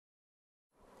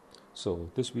So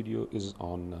this video is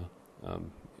on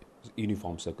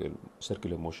uniform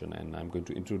circular motion, and I'm going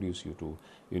to introduce you to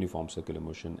uniform circular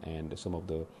motion and some of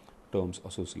the terms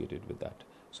associated with that.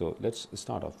 So let's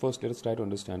start off. First, let's try to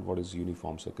understand what is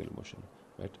uniform circular motion,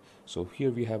 right? So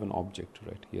here we have an object,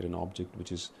 right? Here an object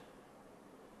which is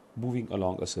moving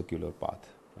along a circular path,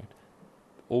 right?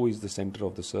 O is the center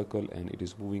of the circle and it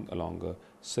is moving along a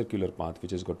circular path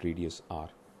which has got radius r.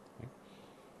 Right?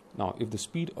 Now, if the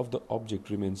speed of the object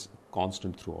remains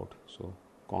constant throughout, so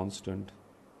constant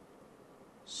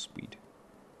speed.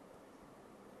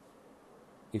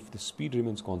 If the speed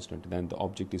remains constant, then the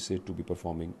object is said to be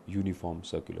performing uniform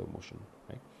circular motion.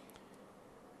 Right?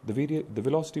 The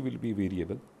velocity will be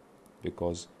variable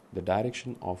because the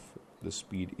direction of the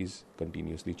speed is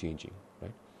continuously changing.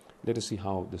 Right? Let us see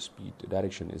how the speed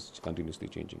direction is continuously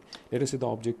changing. Let us say the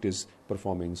object is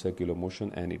performing circular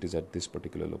motion and it is at this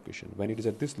particular location. When it is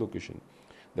at this location,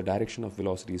 the direction of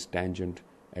velocity is tangent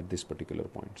at this particular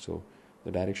point. So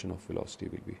the direction of velocity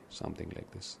will be something like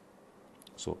this.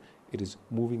 So it is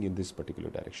moving in this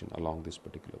particular direction along this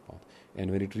particular path.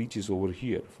 And when it reaches over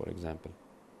here, for example,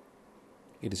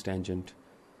 it is tangent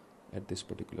at this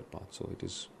particular path. So it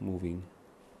is moving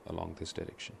along this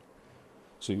direction.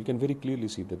 So you can very clearly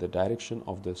see that the direction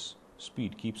of this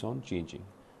speed keeps on changing,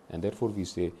 and therefore we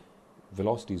say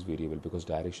velocity is variable because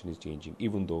direction is changing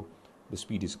even though the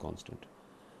speed is constant.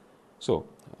 So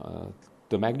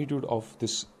the magnitude of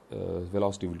this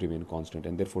velocity will remain constant,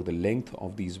 and therefore the length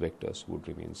of these vectors would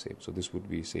remain same. So this would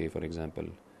be, say, for example,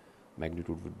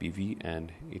 magnitude would be v,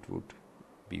 and it would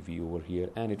be v over here,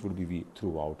 and it would be v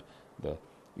throughout the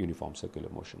uniform circular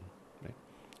motion. Right?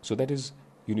 So that is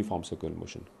uniform circular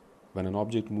motion. When an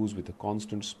object moves with a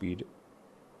constant speed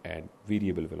and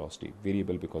variable velocity,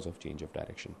 variable because of change of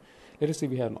direction. Let us say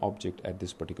we have an object at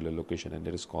this particular location, and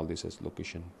let us call this as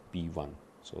location P1.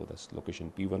 So that's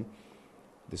location P1.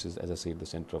 This is, as I said, the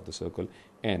center of the circle,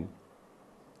 and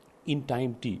in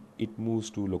time t it moves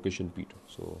to location P2.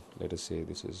 So let us say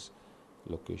this is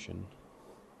location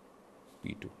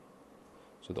P2.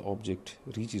 So the object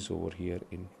reaches over here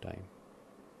in time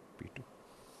P2.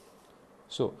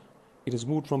 So it is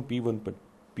moved from P1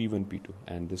 P2,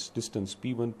 and this distance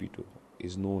P1 P2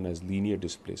 is known as linear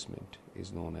displacement,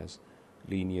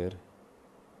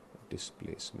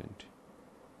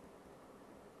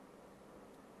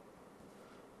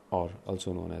 or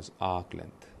also known as arc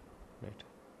length, right?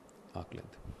 Arc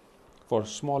length. For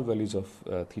small values of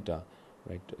theta,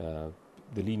 right, the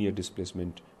linear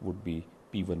displacement would be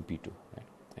P1 P2, right?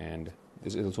 And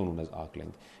this is also known as arc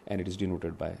length, and it is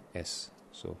denoted by S.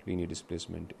 So linear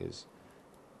displacement is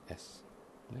S.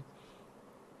 Right?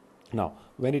 Now,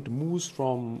 when it moves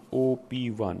from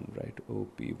OP1, right,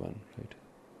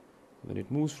 when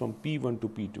it moves from P1 to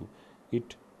P2,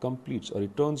 it completes, or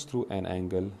it turns through an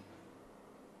angle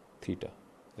theta.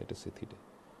 Let us say theta.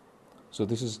 So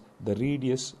this is the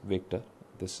radius vector.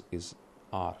 This is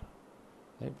r.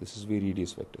 Right? This is the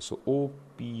radius vector. So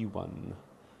OP1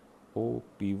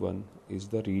 is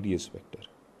the radius vector.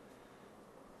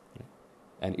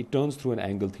 And it turns through an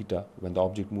angle theta when the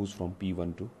object moves from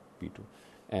P1 to P2,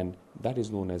 and that is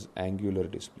known as angular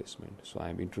displacement. So I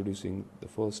am introducing the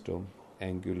first term,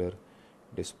 angular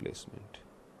displacement.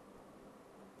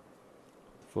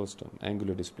 First term,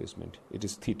 angular displacement. It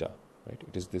is theta, right?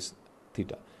 It is this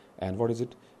theta. And what is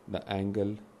it? The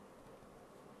angle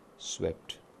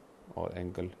swept or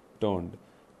angle turned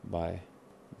by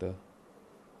the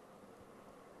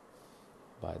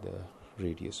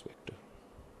radius vector.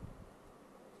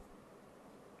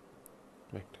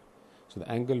 Right. So the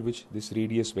angle which this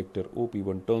radius vector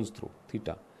OP1 turns through,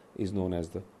 theta, is known as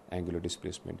the angular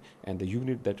displacement, and the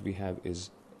unit that we have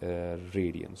is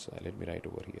radians. Let me write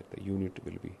over here. The unit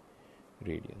will be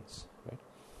radians. Right.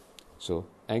 So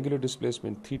angular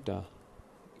displacement theta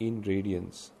in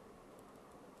radians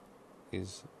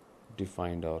is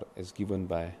defined or is given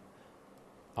by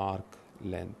arc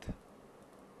length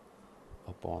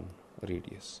upon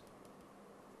radius.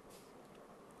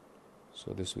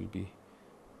 So this will be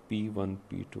P1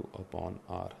 P2 upon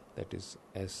r, that is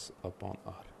S upon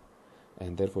r,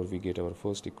 and therefore we get our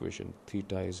first equation,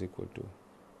 theta is equal to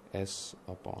S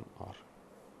upon r.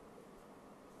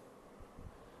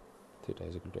 Theta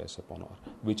is equal to S upon r,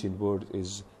 which in words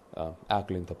is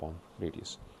arc length upon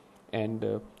radius.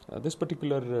 And this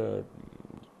particular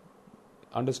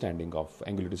understanding of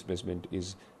angular displacement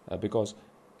is because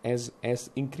as S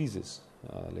increases,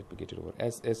 let me get it over,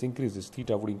 as S increases,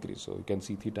 theta would increase. So you can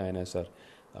see theta and S are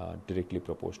directly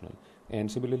proportional. And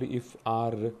similarly, if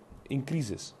R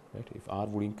increases, right, if R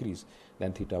would increase,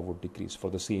 then theta would decrease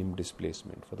for the same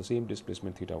displacement. For the same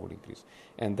displacement, theta would increase.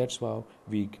 And that's how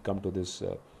we come to this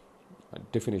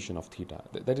definition of theta.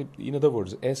 In other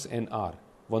words, S and R.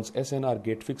 Once S and R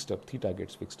get fixed up, theta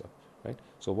gets fixed up, right?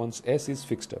 So once S is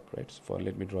fixed up, right?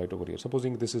 Let me draw it over here.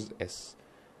 Supposing this is S.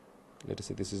 Let us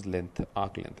say this is length,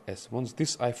 arc length S. Once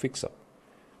this I fix up,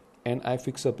 and I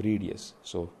fix up radius,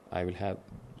 so I will have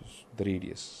the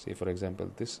radius. Say for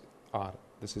example, this R,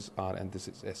 this is R, and this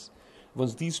is S.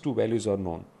 Once these two values are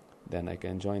known, then I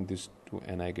can join these two,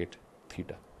 and I get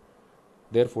theta.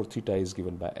 Therefore, theta is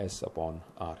given by S upon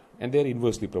R, and they are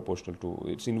inversely proportional to.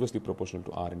 It's inversely proportional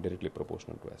to R and directly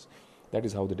proportional to S. That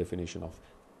is how the definition of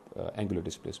angular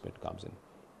displacement comes in.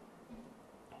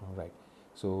 All right.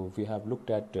 So we have looked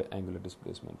at angular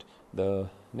displacement. The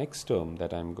next term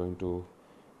that I'm going to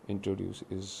introduce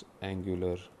is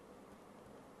angular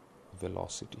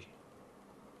velocity,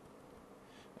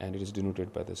 and it is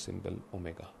denoted by the symbol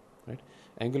omega. Right?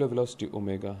 Angular velocity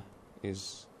omega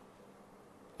is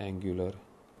angular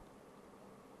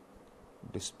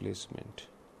displacement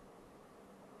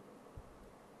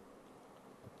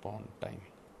upon time.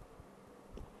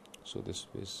 So this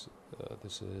is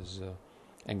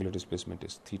angular displacement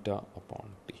is theta upon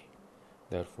t.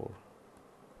 Therefore,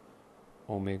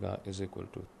 omega is equal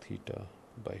to theta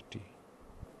by t.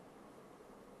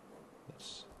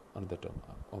 That's another term.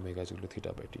 Omega is equal to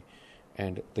theta by t,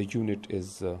 and the unit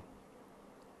is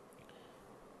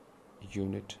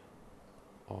unit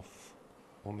of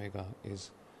omega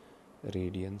is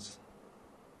radians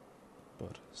per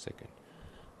second,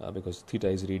 because theta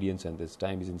is radians and this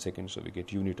time is in seconds, so we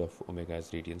get unit of omega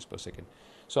as radians per second.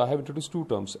 So I have introduced two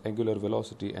terms, angular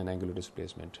velocity and angular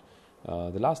displacement.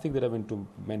 The last thing that I want to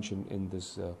mention in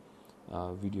this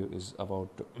video is about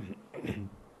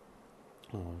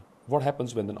what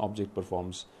happens when an object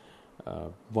performs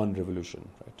one revolution,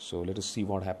 right? So let us see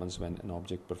what happens when an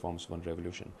object performs one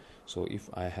revolution. So if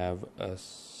I have a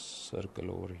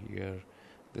circle over here,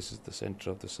 this is the center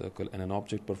of the circle, and an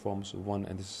object performs one,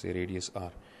 and this is a radius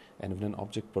r, and when an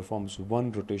object performs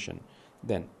one rotation,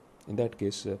 then in that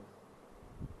case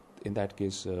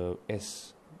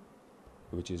S,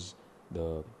 which is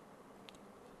the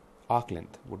arc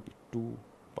length, would be 2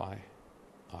 pi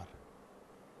r.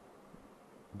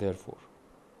 Therefore,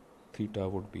 theta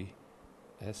would be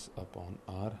S upon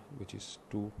r, which is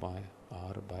 2 pi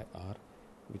r by r,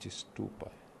 which is 2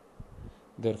 pi.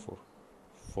 Therefore,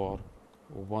 for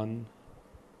one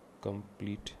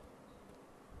complete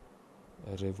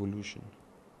revolution,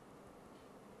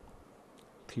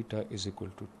 theta is equal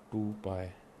to 2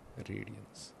 pi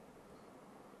radians.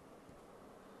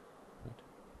 Right.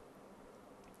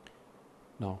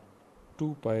 Now,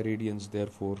 2 pi radians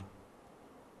therefore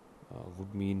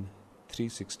would mean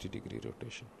 360 degree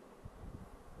rotation,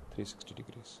 360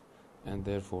 degrees, and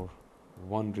therefore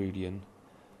 1 radian,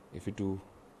 if you do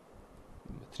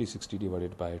 360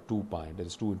 divided by 2 pi, that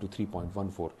is 2 into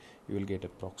 3.14, you will get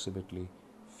approximately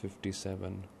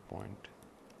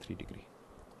 57.3 degree,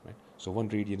 right? So 1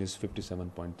 radian is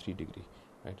 57.3 degree,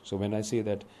 right? So when I say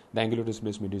that the angular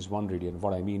displacement is 1 radian,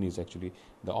 what I mean is actually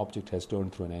the object has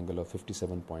turned through an angle of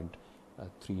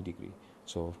 57.3 degree.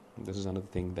 So this is another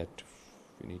thing that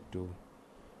we need to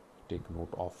take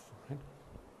note of, right?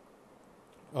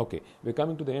 Okay, we're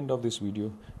coming to the end of this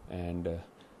video, and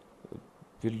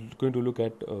we're going to look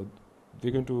at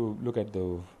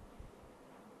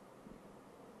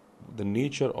the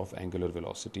nature of angular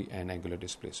velocity and angular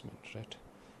displacement, right?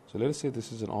 So let us say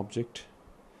this is an object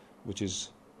which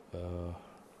is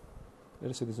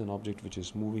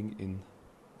moving in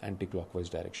anti-clockwise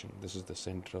direction. This is the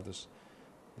center of this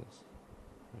right?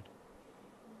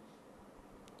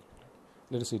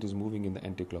 Let us say it is moving in the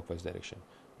anti-clockwise direction,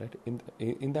 right?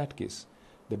 In that case,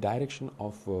 the direction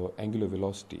of angular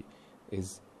velocity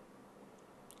is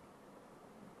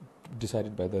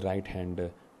decided by the right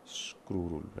hand screw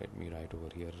rule. Let me write over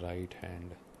here, right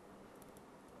hand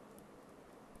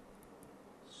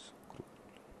screw rule,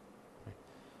 right?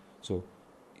 So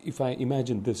if I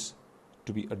imagine this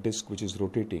to be a disc which is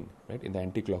rotating, right, in the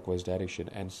anti-clockwise direction,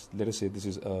 and let us say this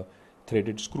is a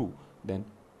threaded screw, then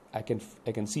I can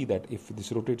see that if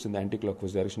this rotates in the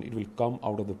anti-clockwise direction, it will come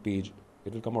out of the page.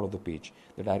 It will come out of the page.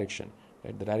 The direction,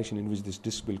 right? The direction in which this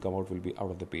disc will come out will be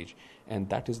out of the page, and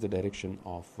that is the direction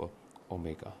of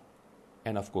omega,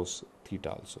 and of course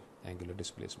theta also, angular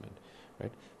displacement,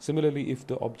 right? Similarly, if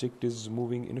the object is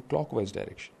moving in a clockwise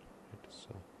direction, right?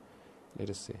 So let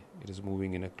us say it is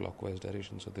moving in a clockwise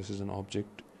direction. So this is an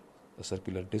object, a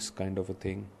circular disc kind of a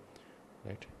thing,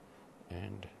 right?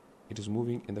 And it is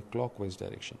moving in the clockwise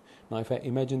direction. Now if I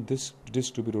imagine this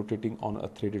disc to be rotating on a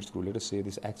threaded screw, let us say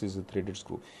this axis is a threaded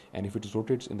screw, and if it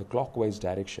rotates in the clockwise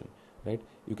direction, right,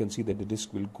 you can see that the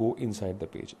disc will go inside the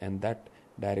page, and that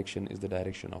direction is the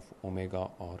direction of omega,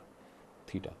 or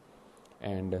theta.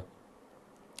 And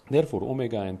therefore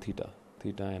omega and theta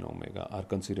and omega are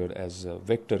considered as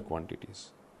vector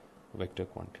quantities.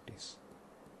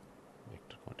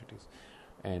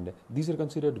 And these are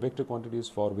considered vector quantities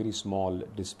for very small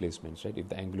displacements, right? If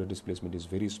the angular displacement is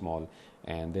very small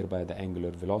and thereby the angular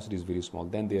velocity is very small,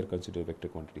 then they are considered vector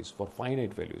quantities. For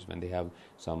finite values, when they have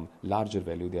some larger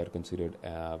value, they are considered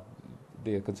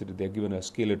they are given a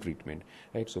scalar treatment,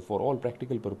 right? So for all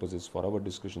practical purposes, for our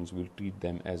discussions, we'll treat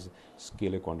them as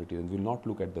scalar quantities and we'll not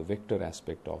look at the vector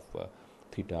aspect of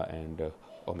theta and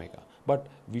omega. But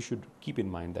we should keep in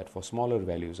mind that for smaller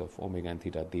values of omega and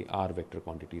theta, they are vector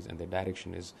quantities, and the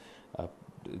direction is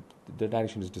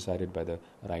decided by the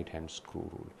right hand screw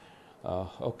rule.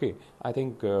 Okay, I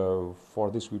think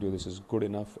for this video this is good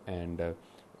enough, and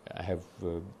I have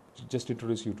just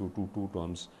introduced you to two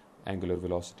terms, angular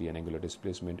velocity and angular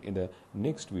displacement. In the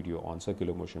next video on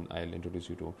circular motion, I'll introduce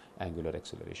you to angular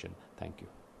acceleration. Thank you.